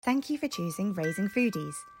Thank you for choosing Raising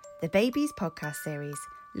Foodies, the Babies podcast series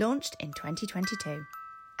launched in 2022.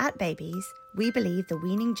 At Babies, we believe the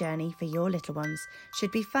weaning journey for your little ones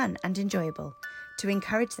should be fun and enjoyable to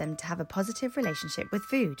encourage them to have a positive relationship with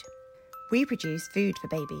food. We produce food for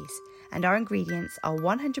babies, and our ingredients are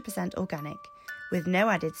 100% organic, with no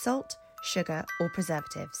added salt, sugar, or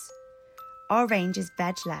preservatives. Our range is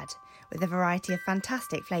veg-led, with a variety of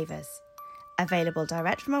fantastic flavours. Available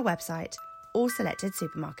direct from our website or selected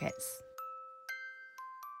supermarkets.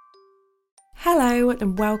 Hello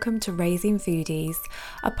and welcome to Raising Foodies,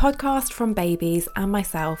 a podcast from Babies and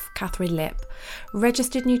myself, Catherine Lipp,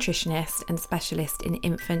 registered nutritionist and specialist in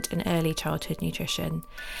infant and early childhood nutrition.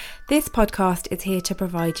 This podcast is here to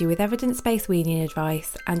provide you with evidence-based weaning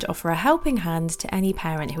advice and offer a helping hand to any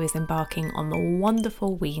parent who is embarking on the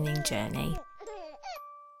wonderful weaning journey.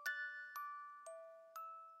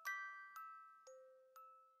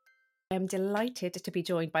 I'm delighted to be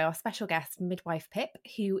joined by our special guest, Midwife Pip,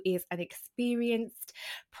 who is an experienced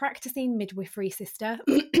practicing midwifery sister,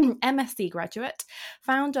 MSc graduate,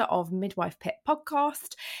 founder of Midwife Pip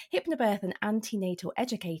podcast, hypnobirth and antenatal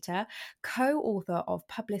educator, co-author of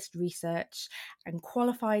published research, and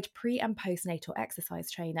qualified pre- and postnatal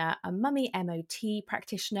exercise trainer, a mummy MOT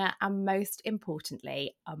practitioner, and most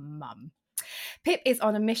importantly, a mum. Pip is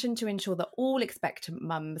on a mission to ensure that all expectant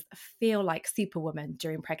mums feel like superwomen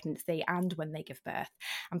during pregnancy and when they give birth.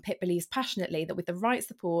 And Pip believes passionately that with the right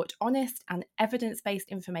support, honest and evidence-based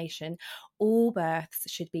information, all births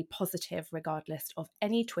should be positive regardless of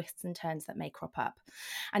any twists and turns that may crop up.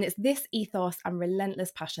 And it's this ethos and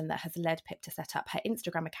relentless passion that has led Pip to set up her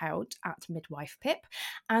Instagram account at Midwife Pip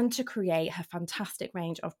and to create her fantastic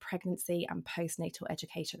range of pregnancy and postnatal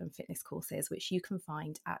education and fitness courses, which you can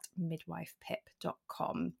find at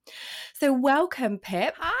midwifepip.com. So welcome,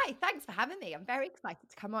 Pip. Hi, thanks for having me. I'm very excited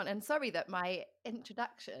to come on. And sorry that my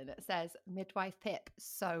introduction says Midwife Pip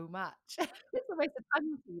so much. It's almost a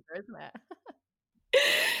tongue teaser, isn't it?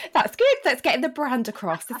 That's good. That's getting the brand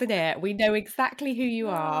across, isn't it? We know exactly who you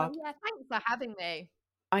are. Yeah, thanks for having me.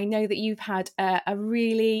 I know that you've had a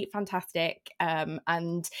really fantastic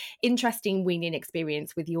and interesting weaning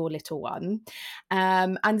experience with your little one.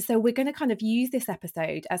 And so we're going to kind of use this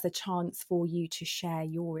episode as a chance for you to share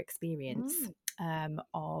your experience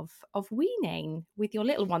of weaning with your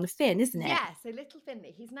little one, Finn, isn't it? Yeah, so little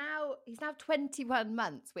Finley, he's now 21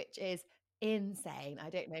 months, which is insane. I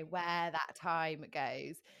don't know where that time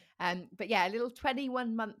goes. But yeah, a little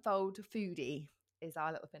 21-month-old foodie is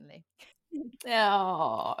our little Finley.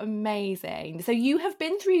 Oh, amazing. So you have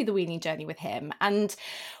been through the weaning journey with him, and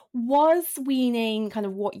was weaning kind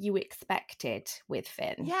of what you expected with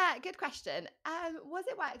Finn? Yeah, good question. Was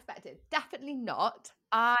it what I expected? Definitely not.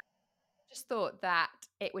 I just thought that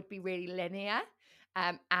it would be really linear.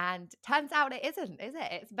 And turns out it isn't, is it?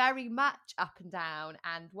 It's very much up and down,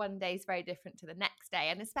 and one day is very different to the next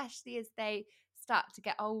day. And especially as they start to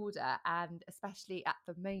get older, and especially at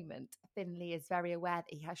the moment, Finley is very aware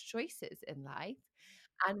that he has choices in life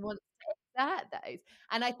and wants to exert those.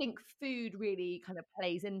 And I think food really kind of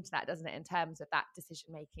plays into that, doesn't it, in terms of that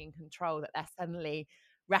decision-making control that they're suddenly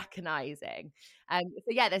recognizing. So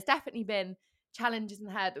yeah, there's definitely been challenges and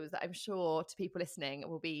hurdles that I'm sure to people listening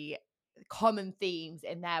will be common themes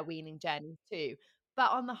in their weaning journey too. But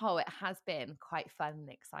on the whole, it has been quite fun and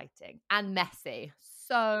exciting and messy.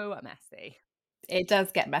 So messy. It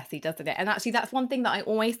does get messy, doesn't it? And actually, that's one thing that I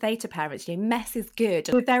always say to parents, mess is good.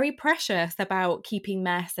 We're very precious about keeping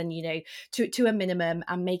mess and, to a minimum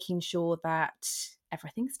and making sure that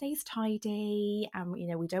everything stays tidy, and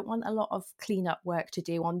we don't want a lot of cleanup work to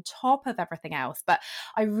do on top of everything else. But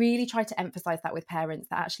I really try to emphasize that with parents,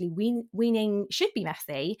 that actually weaning should be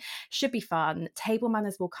messy, should be fun. Table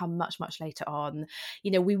manners will come much later on.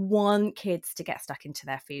 We want kids to get stuck into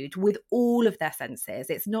their food with all of their senses.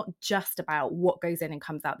 It's not just about what goes in and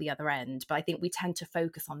comes out the other end, but I think we tend to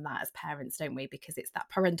focus on that as parents, don't we? Because it's that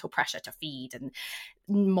parental pressure to feed and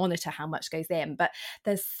monitor how much goes in. But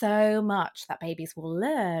there's so much that babies will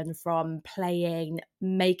learn from playing,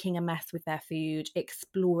 making a mess with their food,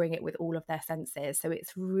 exploring it with all of their senses. So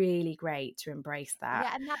it's really great to embrace that.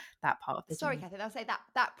 Yeah, and that part of the sorry, journey. Catherine, I'll say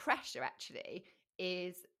that pressure actually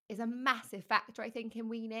is a massive factor, I think, in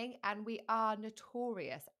weaning. And we are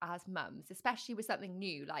notorious as mums, especially with something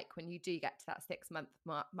new, like when you do get to that 6-month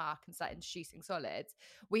mark and start introducing solids.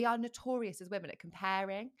 We are notorious as women at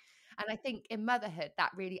comparing. And I think in motherhood,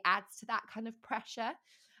 that really adds to that kind of pressure.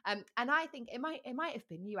 And I think it might have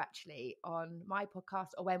been you actually on my podcast,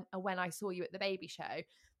 or when I saw you at the baby show,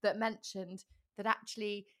 that mentioned that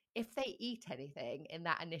actually if they eat anything in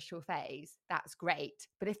that initial phase, that's great.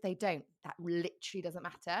 But if they don't, that literally doesn't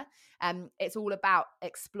matter. It's all about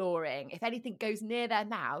exploring. If anything goes near their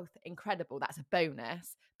mouth, incredible, that's a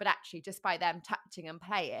bonus. But actually, just by them touching and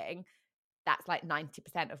playing, that's like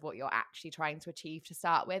 90% of what you're actually trying to achieve to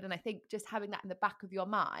start with. And I think just having that in the back of your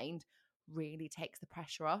mind really takes the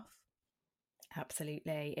pressure off.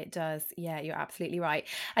 Absolutely, it does. Yeah, you're absolutely right.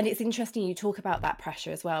 And it's interesting you talk about that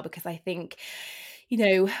pressure as well, because I think,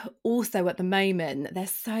 also at the moment,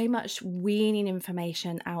 there's so much weaning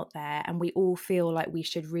information out there, and we all feel like we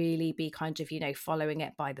should really be kind of, following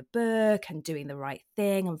it by the book and doing the right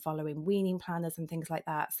thing and following weaning planners and things like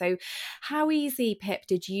that. So how easy, Pip,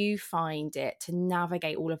 did you find it to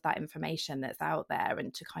navigate all of that information that's out there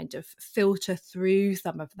and to kind of filter through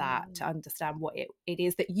some of that to understand what it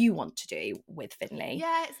is that you want to do with Finley?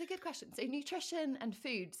 Yeah, it's a good question. So nutrition and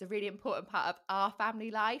food is a really important part of our family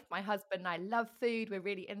life. My husband and I love food. We're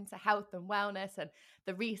really into health and wellness and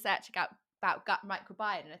the research about gut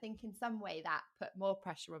microbiome. And I think in some way that put more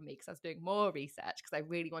pressure on me because I was doing more research because I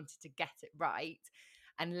really wanted to get it right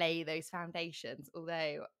and lay those foundations.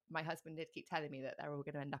 Although my husband did keep telling me that they're all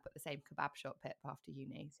going to end up at the same kebab shop, Pip, after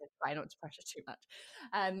uni. So try not to pressure too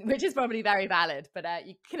much, which is probably very valid. But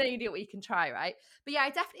you can only do what you can try, right? But yeah,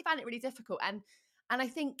 I definitely found it really difficult. And I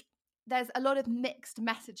think there's a lot of mixed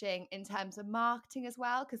messaging in terms of marketing as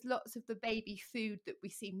well, because lots of the baby food that we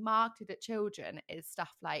see marketed at children is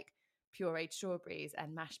stuff like pureed strawberries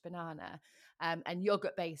and mashed banana and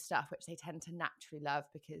yogurt-based stuff, which they tend to naturally love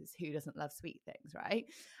because who doesn't love sweet things, right?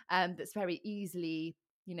 That's very easily,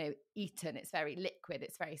 eaten. It's very liquid.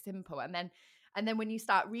 It's very simple. And then when you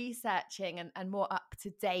start researching and more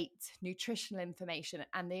up-to-date nutritional information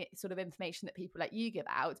and the sort of information that people like you give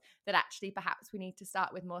out, that actually perhaps we need to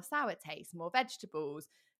start with more sour taste, more vegetables,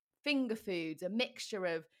 finger foods, a mixture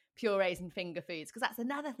of purees and finger foods, because that's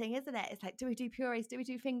another thing, isn't it? It's like, do we do purees? Do we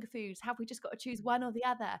do finger foods? Have we just got to choose one or the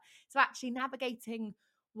other? So actually navigating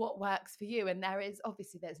what works for you. And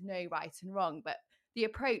there's no right and wrong, but the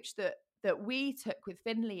approach that we took with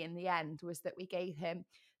Finley in the end was that we gave him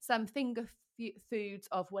some finger foods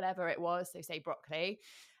of whatever it was, so say broccoli,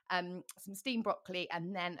 some steamed broccoli,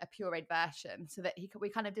 and then a pureed version, so that we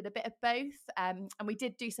kind of did a bit of both. And we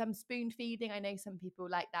did do some spoon feeding. I know some people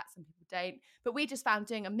like that, some people don't, but we just found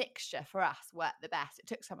doing a mixture for us worked the best. It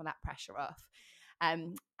took some of that pressure off.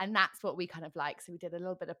 And that's what we kind of like. So we did a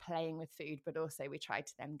little bit of playing with food, but also we tried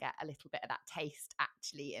to then get a little bit of that taste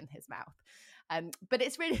actually in his mouth. But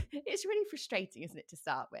it's really frustrating, isn't it, to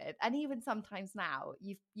start with? And even sometimes now,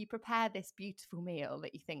 you prepare this beautiful meal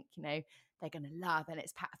that you think, they're going to love, and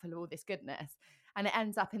it's packed full of all this goodness, and it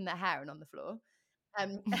ends up in their hair and on the floor.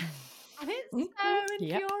 And it's so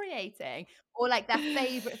infuriating. Or like their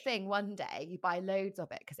favorite thing one day, you buy loads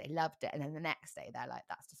of it because they loved it, and then the next day they're like,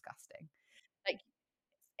 that's disgusting. Like,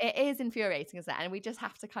 it is infuriating, isn't it? And we just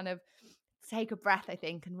have to kind of take a breath, I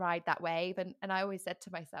think, and ride that wave. And I always said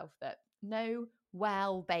to myself that no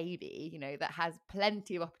baby, that has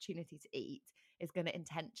plenty of opportunity to eat is going to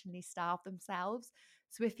intentionally starve themselves.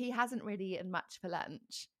 So if he hasn't really eaten much for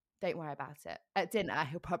lunch, don't worry about it. At dinner,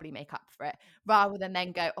 he'll probably make up for it, rather than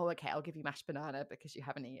then go, oh, okay, I'll give you mashed banana because you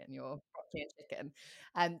haven't eaten your broccoli and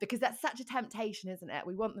chicken. Because that's such a temptation, isn't it?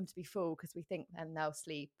 We want them to be full because we think then they'll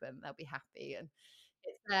sleep and they'll be happy.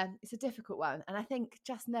 And it's a difficult one. And I think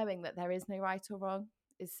just knowing that there is no right or wrong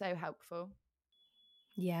is so helpful.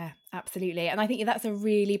 Yeah, absolutely. And I think that's a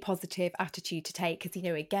really positive attitude to take because,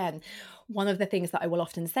 again, one of the things that I will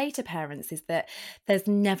often say to parents is that there's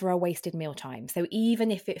never a wasted mealtime. So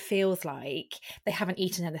even if it feels like they haven't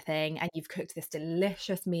eaten anything and you've cooked this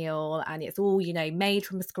delicious meal and it's all, made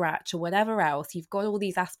from scratch or whatever else, you've got all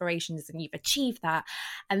these aspirations and you've achieved that,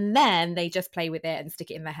 and then they just play with it and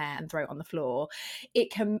stick it in their hair and throw it on the floor.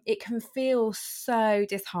 It can feel so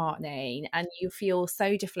disheartening and you feel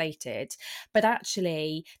so deflated. But actually,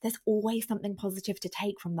 there's always something positive to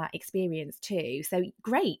take from that experience too. So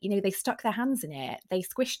great, they stuck their hands in it, they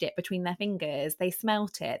squished it between their fingers, they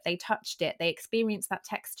smelt it, they touched it, they experienced that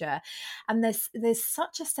texture. And there's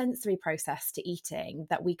such a sensory process to eating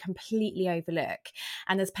that we completely overlook.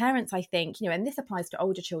 And as parents, I think, and this applies to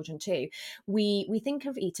older children too, we think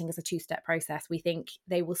of eating as a two-step process. We think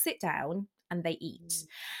they will sit down and they eat.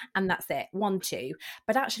 And that's it, 1, 2.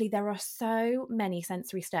 But actually, there are so many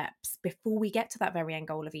sensory steps before we get to that very end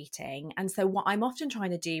goal of eating. And so what I'm often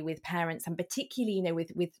trying to do with parents, and particularly,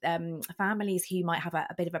 with families who might have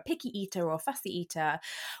a bit of a picky eater or a fussy eater,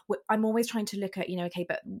 I'm always trying to look at, okay,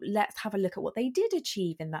 but let's have a look at what they did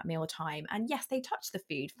achieve in that meal time. And yes, they touched the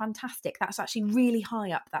food. Fantastic. That's actually really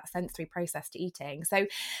high up that sensory process to eating. So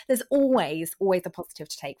there's always a positive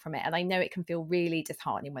to take from it. And I know it can feel really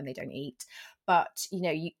disheartening when they don't eat, but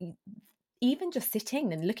you even just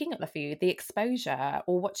sitting and looking at the food, the exposure,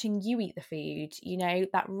 or watching you eat the food,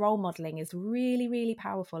 that role modeling is really, really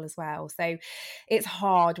powerful as well. So it's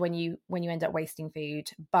hard when you end up wasting food,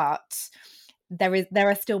 but there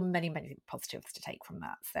are still many, many positives to take from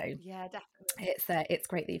that. So yeah, definitely, it's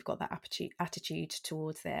great that you've got that attitude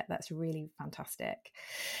towards it. That's really fantastic.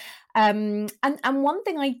 And one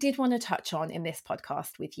thing I did want to touch on in this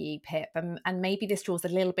podcast with you, Pip, and maybe this draws a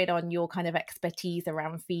little bit on your kind of expertise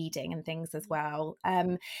around feeding and things as well,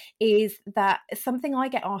 is that something I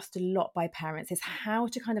get asked a lot by parents is how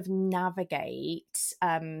to kind of navigate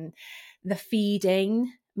the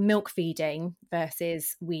milk feeding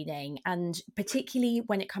versus weaning, and particularly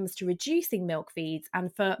when it comes to reducing milk feeds,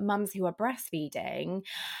 and for mums who are breastfeeding,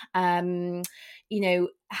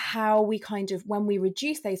 how we kind of, when we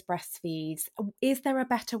reduce those breastfeeds, is there a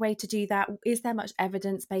better way to do that? Is there much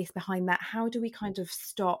evidence base behind that? How do we kind of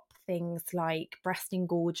stop things like breast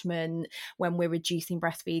engorgement when we're reducing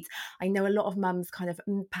breastfeeds? I know a lot of mums kind of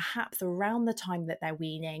perhaps around the time that they're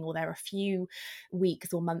weaning, or they're a few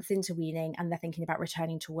weeks or months into weaning, and they're thinking about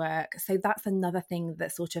returning to work. So that's another thing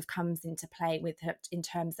that sort of comes into play with in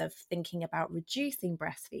terms of thinking about reducing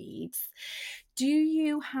breastfeeds. Do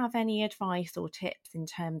you have any advice or tips in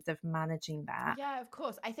terms of managing that? Yeah, of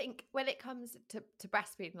course. I think when it comes to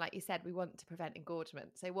breastfeeding, like you said, we want to prevent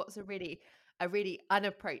engorgement. So what's a really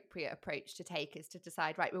inappropriate approach to take is to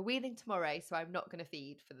decide, right, we're weaning tomorrow, so I'm not going to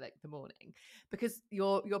feed for the morning, because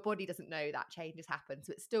your body doesn't know that change has happened,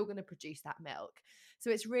 so it's still going to produce that milk. So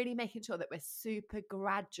it's really making sure that we're super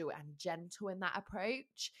gradual and gentle in that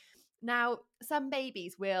approach. Now, some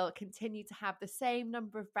babies will continue to have the same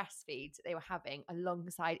number of breastfeeds that they were having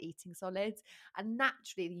alongside eating solids. And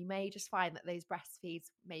naturally, you may just find that those breastfeeds,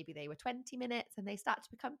 maybe they were 20 minutes and they start to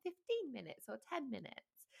become 15 minutes or 10 minutes.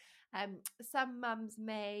 Some mums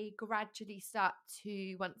may gradually start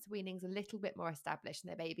to, once weaning's a little bit more established and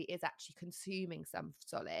their baby is actually consuming some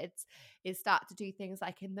solids, is start to do things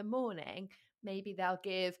like in the morning, maybe they'll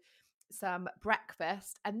give some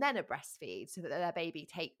breakfast and then a breastfeed, so that their baby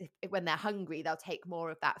when they're hungry, they'll take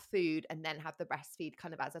more of that food and then have the breastfeed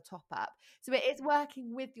kind of as a top up. So it is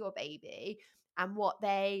working with your baby and what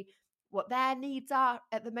their needs are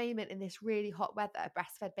at the moment in this really hot weather.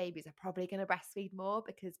 Breastfed babies are probably going to breastfeed more,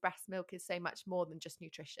 because breast milk is so much more than just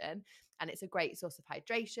nutrition, and it's a great source of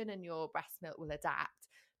hydration, and your breast milk will adapt.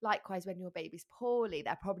 Likewise, when your baby's poorly,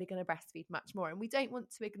 they're probably going to breastfeed much more. And we don't want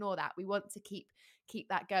to ignore that. We want to keep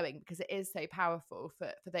that going, because it is so powerful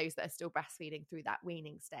for those that are still breastfeeding through that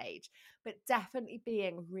weaning stage. But definitely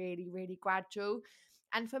being really, really gradual.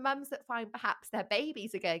 And for mums that find perhaps their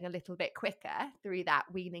babies are going a little bit quicker through that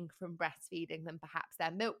weaning from breastfeeding than perhaps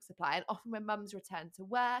their milk supply, and often when mums return to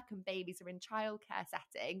work and babies are in childcare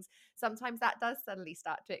settings, sometimes that does suddenly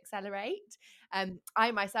start to accelerate.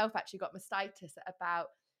 I myself actually got mastitis at about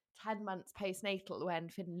 10 months postnatal, when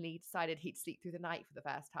Finley decided he'd sleep through the night for the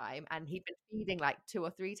first time, and he'd been feeding like 2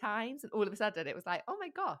 or 3 times, and all of a sudden it was like, oh my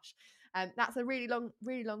gosh. That's a really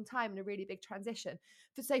long time and a really big transition.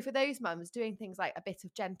 So for those mums, doing things like a bit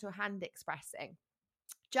of gentle hand expressing,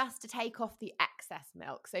 just to take off the excess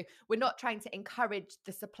milk. So we're not trying to encourage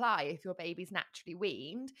the supply if your baby's naturally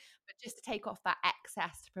weaned, but just to take off that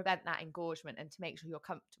excess to prevent that engorgement and to make sure you're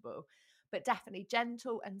comfortable. But definitely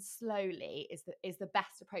gentle and slowly is the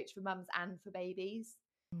best approach for mums and for babies.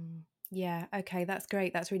 Yeah, okay, that's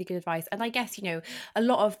great. That's really good advice. And I guess, a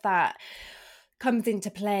lot of that comes into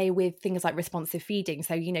play with things like responsive feeding.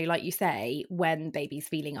 So, like you say, when baby's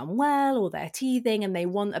feeling unwell or they're teething and they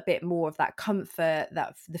want a bit more of that comfort,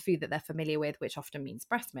 that the food that they're familiar with, which often means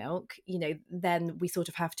breast milk, then we sort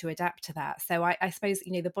of have to adapt to that. So I suppose,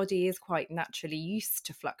 the body is quite naturally used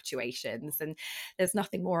to fluctuations, and there's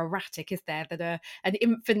nothing more erratic, is there, than an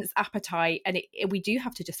infant's appetite, and we do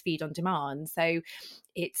have to just feed on demand. So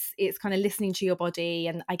it's kind of listening to your body.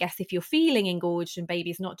 And I guess if you're feeling engorged and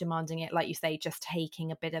baby's not demanding it, like you say, just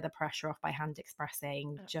taking a bit of the pressure off by hand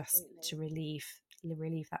expressing. Absolutely. Just to relieve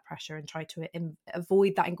relieve that pressure and try to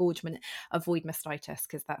avoid that engorgement, avoid mastitis,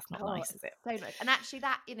 because that's not nice, is It's it? so nice. And actually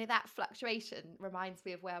that, that fluctuation reminds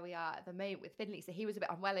me of where we are at the moment with Finley. So he was a bit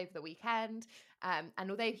unwell over the weekend.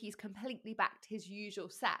 And although he's completely back to his usual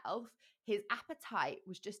self, his appetite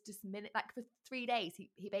was just diminished. Like for 3 days,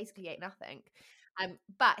 he basically ate nothing.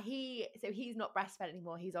 But he's not breastfed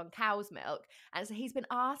anymore. He's on cow's milk. And so he's been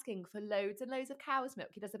asking for loads and loads of cow's milk.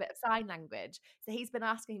 He does a bit of sign language. So he's been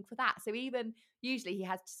asking for that. So even usually he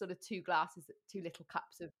has sort of 2 little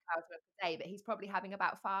cups of cow's milk a day, but he's probably having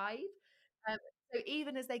about 5. Um, so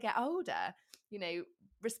even as they get older,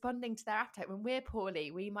 responding to their appetite, when we're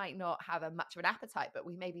poorly, we might not have much of an appetite, but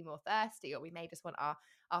we may be more thirsty, or we may just want our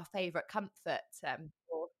favorite comfort,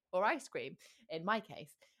 or ice cream in my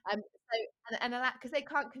case. And that, because they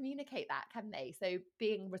can't communicate that, can they? So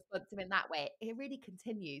being responsive in that way, it really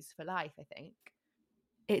continues for life, I think.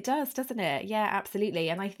 It does, doesn't it? Yeah, absolutely.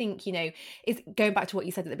 And I think, it's going back to what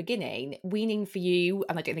you said at the beginning, weaning for you,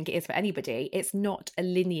 and I don't think it is for anybody, it's not a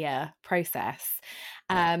linear process,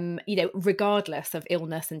 regardless of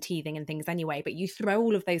illness and teething and things anyway. But you throw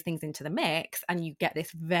all of those things into the mix and you get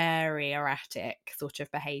this very erratic sort of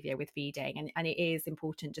behavior with feeding. And it is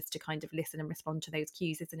important just to kind of listen and respond to those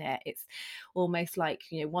cues, isn't it? It's almost like,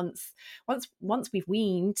 once we've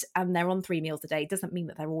weaned and they're on 3 meals a day, doesn't mean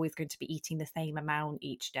that they're always going to be eating the same amount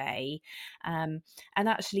each day. And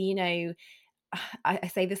actually, I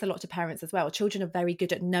say this a lot to parents as well. Children are very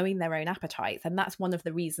good at knowing their own appetites. And that's one of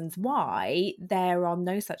the reasons why there are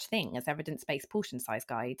no such thing as evidence-based portion size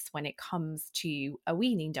guides when it comes to a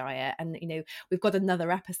weaning diet. And, we've got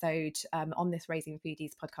another episode on this Raising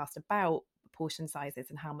Foodies podcast about portion sizes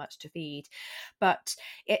and how much to feed. But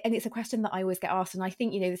it's a question that I always get asked. And I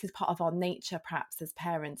think, this is part of our nature perhaps as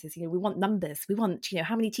parents is, we want numbers. We want,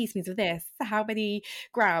 how many teaspoons of this, how many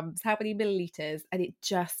grams, how many milliliters, and it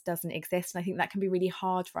just doesn't exist. And I think that can be really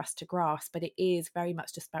hard for us to grasp, but it is very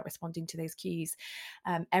much just about responding to those cues.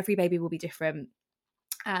 Every baby will be different,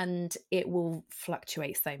 and it will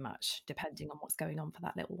fluctuate so much depending on what's going on for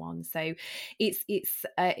that little one. So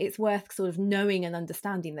it's worth sort of knowing and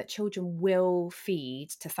understanding that children will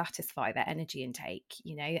feed to satisfy their energy intake,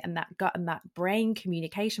 and that gut and that brain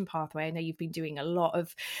communication pathway. I know you've been doing a lot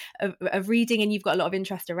of reading, and you've got a lot of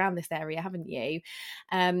interest around this area, haven't you?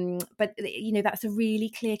 But that's a really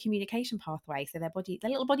clear communication pathway. So their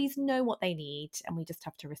little bodies know what they need, and we just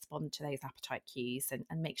have to respond to those appetite cues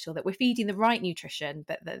and make sure that we're feeding the right nutrition,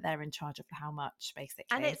 but that they're in charge of how much, basically.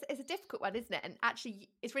 And it's a difficult one, isn't it? And actually,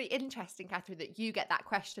 it's really interesting, Catherine, that you get that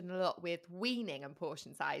question a lot with weaning and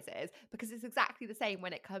portion sizes, because it's exactly the same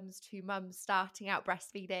when it comes to mums starting out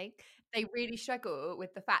breastfeeding. They really struggle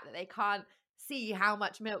with the fact that they can't see how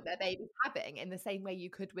much milk their baby's having in the same way you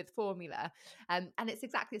could with formula. And it's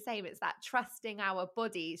exactly the same. It's that trusting our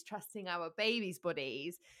bodies, trusting our baby's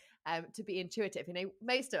bodies, to be intuitive.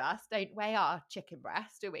 Most of us don't weigh our chicken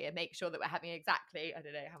breast, do we? And make sure that we're having exactly, I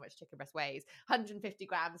don't know how much chicken breast weighs, 150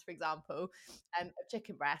 grams, for example, of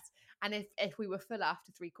chicken breast. And if we were full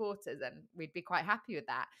after 3/4, then we'd be quite happy with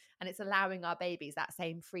that. And it's allowing our babies that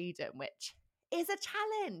same freedom, which is a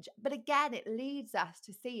challenge. But again, it leads us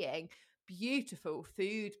to seeing beautiful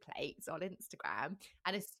food plates on Instagram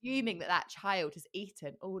and assuming that child has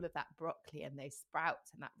eaten all of that broccoli and those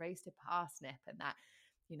sprouts and that roasted parsnip and that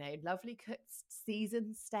lovely cooked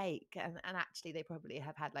seasoned steak, and actually they probably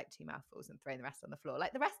have had like 2 mouthfuls and thrown the rest on the floor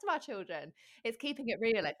like the rest of our children. It's keeping it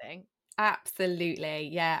real, I think. Absolutely.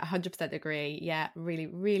 Yeah, 100% agree. Yeah, really,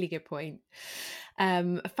 really good point.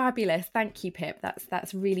 Fabulous. Thank you, Pip.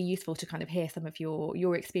 That's really useful to kind of hear some of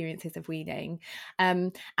your experiences of weaning.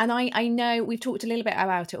 And I know we've talked a little bit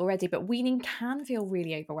about it already, but weaning can feel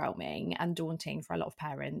really overwhelming and daunting for a lot of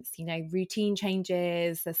parents. Routine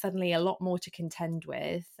changes, there's suddenly a lot more to contend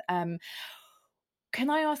with. Can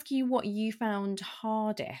I ask you what you found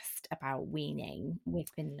hardest about weaning with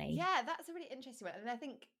Finley? Yeah, that's a really interesting one. And I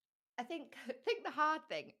think the hard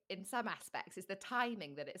thing in some aspects is the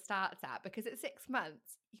timing that it starts at, because at 6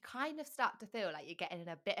 months, you kind of start to feel like you're getting in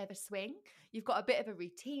a bit of a swing. You've got a bit of a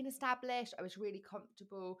routine established. I was really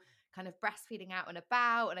comfortable kind of breastfeeding out and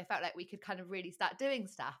about, and I felt like we could kind of really start doing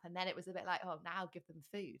stuff. And then it was a bit like, oh, now give them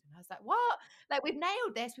food. And I was like, what? Like, we've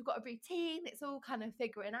nailed this. We've got a routine. It's all kind of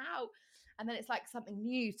figuring out. And then it's like something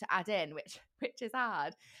new to add in, which is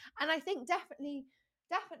hard. And I think definitely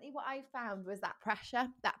what I found was that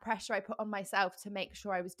pressure I put on myself to make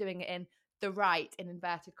sure I was doing it in the right, in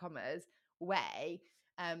inverted commas, way.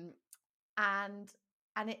 And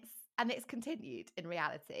it's continued in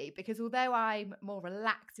reality, because although I'm more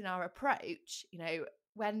relaxed in our approach,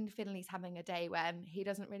 when Finley's having a day when he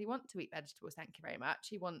doesn't really want to eat vegetables, thank you very much,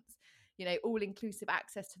 he wants you know, all-inclusive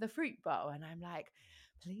access to the fruit bowl. And I'm like,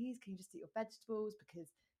 please, can you just eat your vegetables? Because,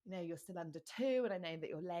 you know, you're still under 2, and I know that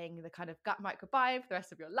you're laying the kind of gut microbiome for the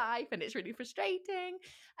rest of your life, and it's really frustrating.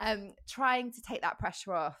 Trying to take that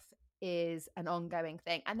pressure off is an ongoing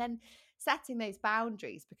thing. And then setting those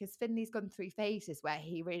boundaries, because Finley's gone through phases where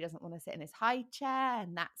he really doesn't want to sit in his high chair,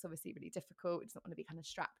 and that's obviously really difficult. He doesn't want to be kind of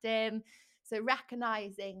strapped in. So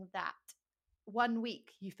recognizing that 1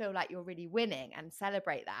 week you feel like you're really winning and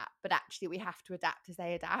celebrate that, but actually we have to adapt as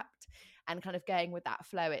they adapt, and kind of going with that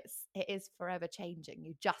flow. It is forever changing.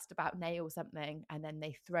 You just about nail something and then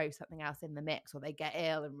they throw something else in the mix, or they get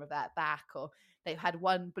ill and revert back, or they've had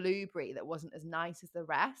one blueberry that wasn't as nice as the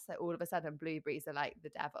rest, so all of a sudden blueberries are like the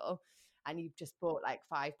devil, and you've just bought like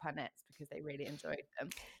 5 punnets because they really enjoyed them.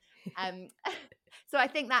 Um, so I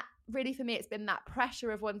think that really for me, it's been that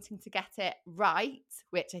pressure of wanting to get it right,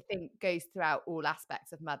 which I think goes throughout all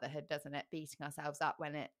aspects of motherhood, doesn't it? Beating ourselves up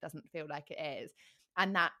when it doesn't feel like it is.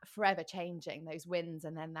 And that forever changing, those wins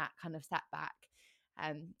and then that kind of setback.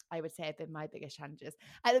 I would say have been my biggest challenges.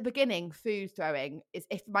 At the beginning, food throwing is,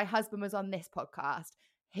 if my husband was on this podcast,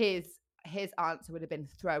 his answer would have been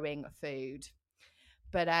throwing food.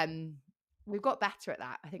 But we've got better at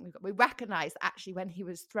that. I think we recognized actually when he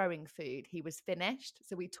was throwing food, he was finished.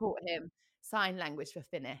 So we taught him sign language for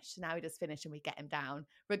finish. So now he does finish and we get him down,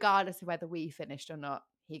 regardless of whether we finished or not.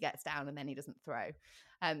 He gets down and then he doesn't throw.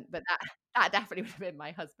 But that definitely would have been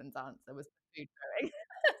my husband's answer, was food throwing.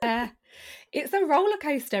 Yeah. It's a roller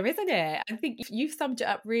coaster, isn't it? I think you've summed it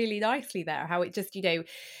up really nicely there, how it just,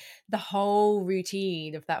 the whole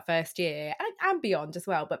routine of that first year and beyond as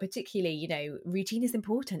well, but particularly, routine is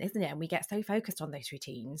important, isn't it? And we get so focused on those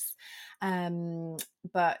routines.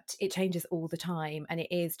 But it changes all the time, and it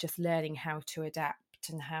is just learning how to adapt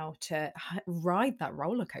and how to ride that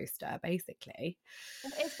roller coaster, basically.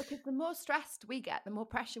 Well, it is, because the more stressed we get, the more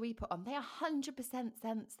pressure we put on. They 100%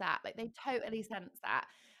 sense that. Like, they totally sense that.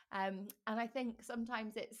 And I think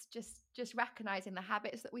sometimes it's just recognizing the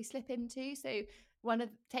habits that we slip into. So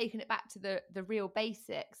taking it back to the real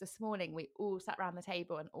basics, this morning we all sat around the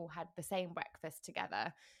table and all had the same breakfast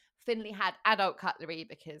together. Finley had adult cutlery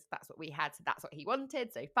because that's what we had, so that's what he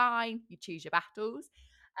wanted. So fine, you choose your battles.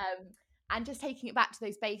 And just taking it back to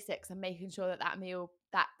those basics and making sure that meal,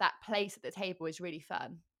 that place at the table is really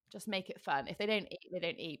fun. Just make it fun. If they don't eat, they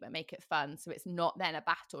don't eat, but make it fun, so it's not then a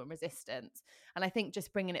battle and resistance. And I think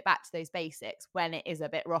just bringing it back to those basics when it is a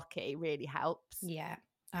bit rocky really helps. Yeah,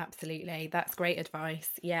 absolutely. That's great advice.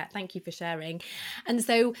 Yeah, thank you for sharing. And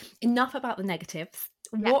so, enough about the negatives.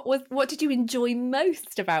 Yeah. What did you enjoy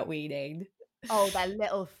most about weaning? Oh, their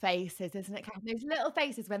little faces, isn't it? Those little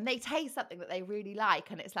faces when they taste something that they really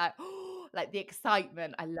like, and it's like, oh, like the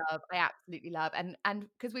excitement. I absolutely love. And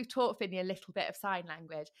because we've taught Finny a little bit of sign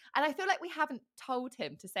language, and I feel like we haven't told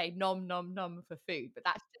him to say nom nom nom for food, but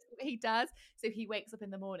that's just what he does. So he wakes up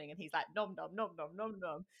in the morning and he's like nom nom nom nom nom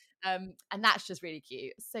nom. And that's just really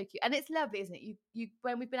cute. So cute. And it's lovely, isn't it? You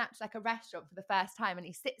when we've been out to like a restaurant for the first time and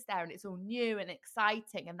he sits there and it's all new and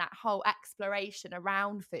exciting, and that whole exploration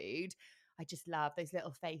around food. I just love those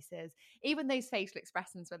little faces. Even those facial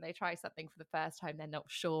expressions when they try something for the first time they're not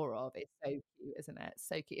sure of. It's so cute, isn't it? It's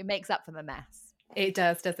so cute. It makes up for the mess. It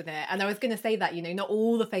does, doesn't it? And I was going to say that, not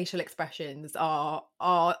all the facial expressions are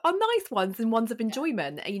nice ones and ones of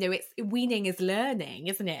enjoyment. It's weaning is learning,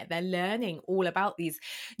 isn't it? They're learning all about these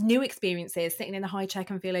new experiences. Sitting in a high chair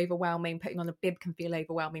can feel overwhelming. Putting on a bib can feel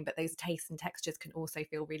overwhelming, but those tastes and textures can also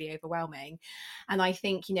feel really overwhelming. And I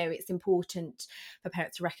think, it's important for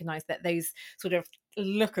parents to recognise that those sort of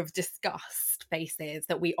look of disgust faces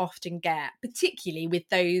that we often get, particularly with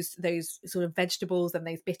those sort of vegetables and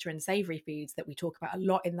those bitter and savoury foods that we talk about a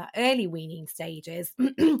lot in that early weaning stages,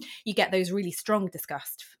 you get those really strong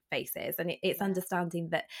disgust faces, and it's understanding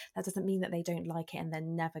that doesn't mean that they don't like it and they're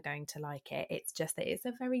never going to like it. It's just that it's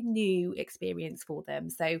a very new experience for them.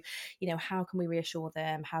 So how can we reassure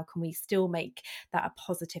them? How can we still make that a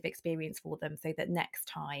positive experience for them so that next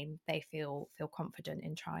time they feel confident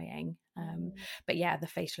in trying? But yeah, the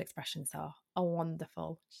facial expressions are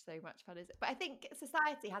wonderful. So much fun, is it? But I think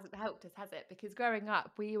society hasn't helped us, has it? Because growing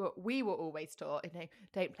up, we were always taught,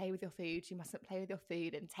 don't play with your food, you mustn't play with your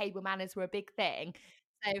food, and table manners were a big thing.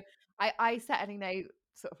 So I certainly know,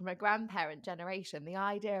 sort of from a grandparent generation, the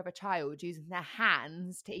idea of a child using their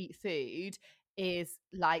hands to eat food is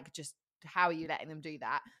like, just how are you letting them do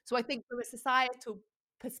that? So I think from a societal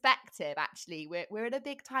perspective, actually, we're at a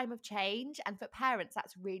big time of change, and for parents,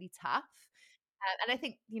 that's really tough. And I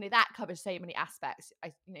think, that covers so many aspects.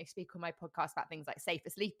 I, speak on my podcast about things like safer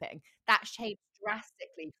sleeping. That's changed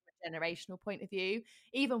drastically from a generational point of view.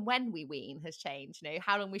 Even when we wean has changed,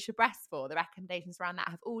 how long we should breast for, the recommendations around that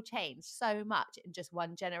have all changed so much in just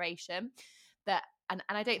one generation that, and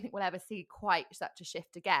I don't think we'll ever see quite such a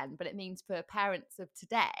shift again, but it means for parents of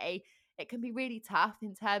today, it can be really tough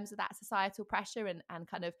in terms of that societal pressure and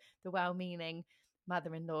kind of the well-meaning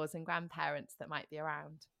mother-in-laws and grandparents that might be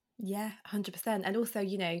around. Yeah, 100%. And also,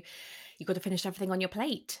 you've got to finish everything on your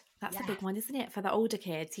plate. That's a big one, isn't it? For the older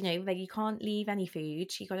kids, you can't leave any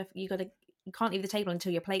food. You can't leave the table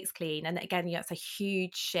until your plate's clean. And again, it's a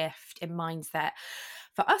huge shift in mindset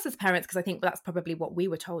for us as parents, because I think that's probably what we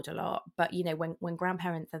were told a lot. But, when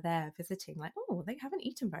grandparents are there visiting, like, oh, they haven't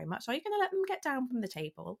eaten very much. Are you going to let them get down from the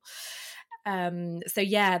table? So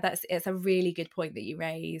yeah, it's a really good point that you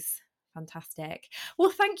raise. Fantastic. Well,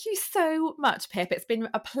 thank you so much, Pip. It's been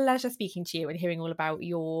a pleasure speaking to you and hearing all about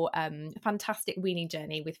your fantastic weaning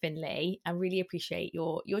journey with Finley. I really appreciate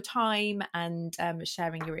your time and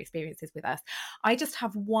sharing your experiences with us. I just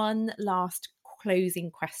have one last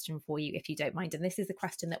closing question for you, if you don't mind. And this is a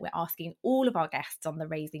question that we're asking all of our guests on the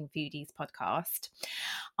Raising Foodies podcast.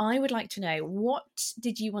 I would like to know, what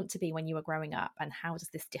did you want to be when you were growing up, and how does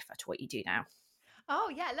this differ to what you do now? Oh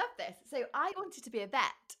yeah, I love this. So I wanted to be a vet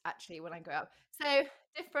actually when I grew up. So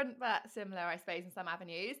different but similar, I suppose, in some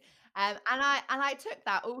avenues. And I took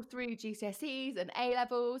that all through GCSEs and A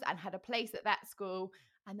levels and had a place at vet school.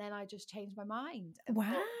 And then I just changed my mind and thought,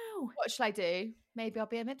 Wow. what should I do? Maybe I'll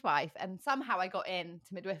be a midwife. And somehow I got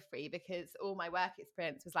into midwifery because all my work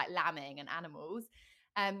experience was like lambing and animals.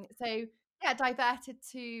 So yeah, diverted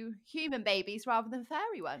to human babies rather than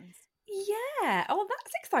furry ones. Yeah. Oh,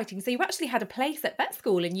 that's exciting. So you actually had a place at vet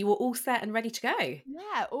school and you were all set and ready to go.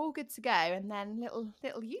 Yeah, all good to go. And then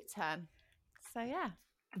little U-turn. So yeah.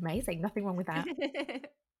 Amazing. Nothing wrong with that.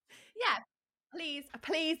 Yeah.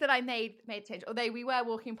 Pleased that I made a change. Although we were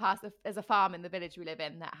walking past, there's a farm in the village we live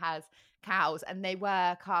in that has cows, and they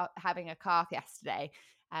were having a calf yesterday.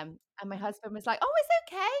 And my husband was like, "Oh,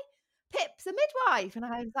 it's okay. Pip's a midwife," and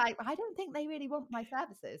I was like, "I don't think they really want my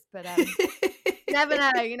services," but you never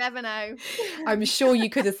know. You never know. I'm sure you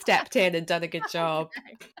could have stepped in and done a good job.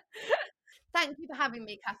 Thank you for having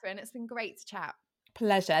me, Catherine. It's been great to chat.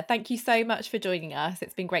 Pleasure. Thank you so much for joining us.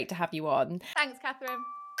 It's been great to have you on. Thanks, Catherine.